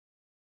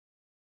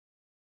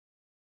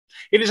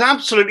It is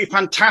absolutely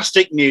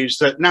fantastic news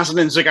that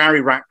Nazanin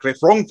Zaghari-Ratcliffe,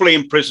 wrongfully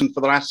imprisoned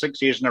for the last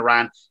 6 years in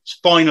Iran, is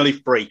finally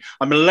free.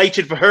 I'm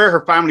elated for her,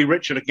 her family,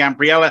 Richard and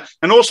Gabriella,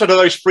 and also to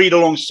those freed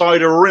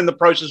alongside her or in the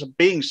process of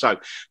being so.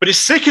 But it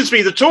sickens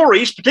me the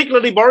Tories,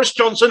 particularly Boris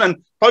Johnson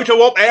and photo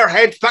op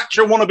airhead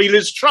Thatcher wannabe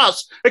Liz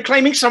Truss, are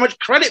claiming so much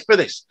credit for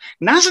this.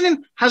 Nazanin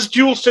has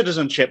dual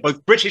citizenship,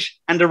 both British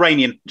and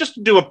Iranian. Just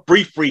to do a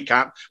brief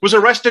recap, was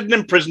arrested and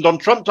imprisoned on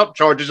trumped-up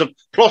charges of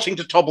plotting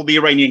to topple the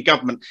Iranian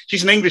government.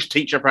 She's an English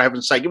teacher, for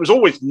heaven's sake. It was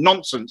always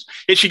nonsense.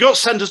 Yet she got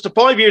sentenced to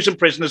 5 years in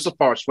prison as the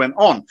farce went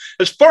on.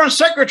 As Foreign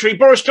Secretary,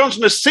 Boris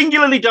Johnson has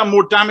singularly done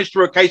more damage to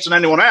her case than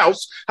anyone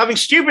else, having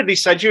stupidly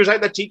said she was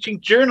out there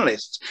teaching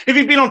journalists. If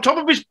he'd been on top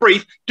of his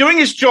brief, doing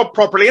his job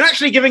properly, and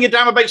actually giving a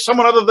damn about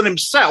someone other than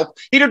himself,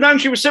 he'd have known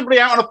she was simply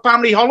out on a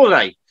family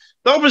holiday.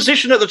 The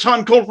opposition at the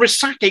time called for his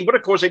sacking, but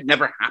of course it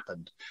never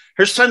happened.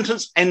 Her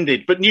sentence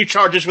ended, but new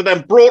charges were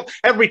then brought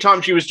every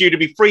time she was due to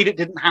be freed. It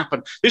didn't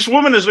happen. This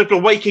woman has lived a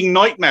waking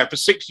nightmare for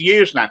 6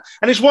 years now,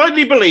 and it's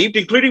widely believed,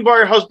 including by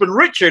her husband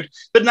Richard,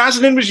 that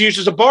Nazanin was used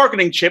as a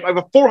bargaining chip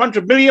over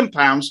 £400 million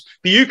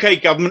the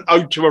UK government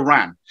owed to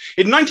Iran.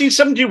 In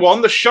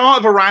 1971, the Shah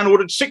of Iran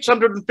ordered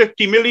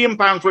 £650 million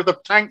worth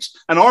of tanks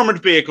and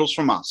armoured vehicles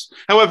from us.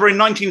 However, in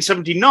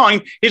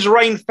 1979, his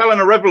reign fell in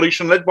a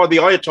revolution led by the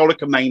Ayatollah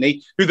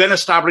Khomeini, who then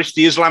established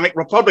the Islamic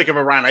Republic of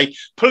Iran, a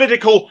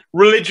political,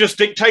 religious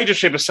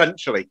dictatorship,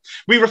 essentially.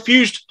 We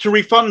refused to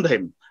refund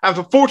him, and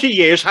for 40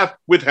 years have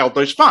withheld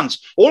those funds.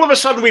 All of a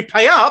sudden, we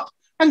pay up,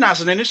 and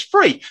Nazanin is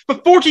free. For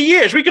 40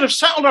 years, we could have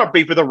settled our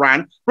beef with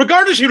Iran.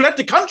 Regardless who led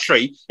the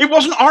country, it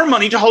wasn't our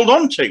money to hold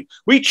on to.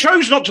 We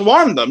chose not to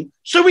arm them,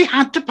 so we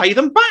had to pay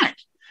them back.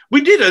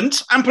 We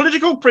didn't, and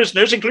political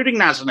prisoners, including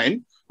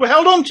Nazanin, were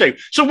held on to.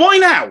 So why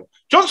now?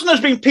 Johnson has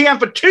been PM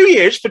for 2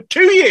 years. For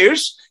 2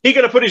 years, he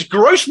could have put his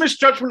gross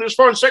misjudgment as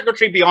Foreign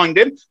Secretary behind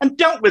him and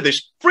dealt with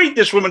this, freed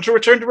this woman to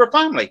return to her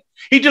family.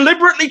 He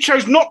deliberately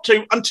chose not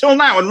to until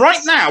now. And right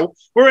now,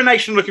 we're a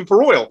nation looking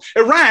for oil.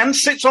 Iran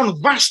sits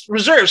on vast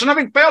reserves, and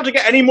having failed to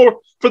get any more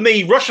from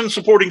the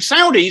Russian-supporting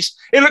Saudis,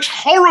 it looks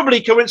horribly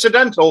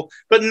coincidental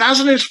that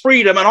Nazanin's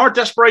freedom and our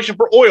desperation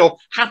for oil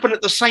happen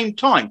at the same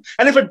time.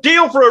 And if a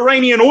deal for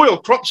Iranian oil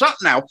crops up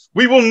now,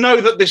 we will know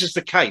that this is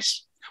the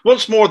case.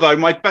 Once more, though,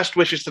 my best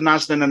wishes to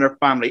Nazanin and her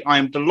family. I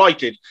am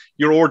delighted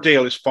your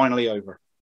ordeal is finally over.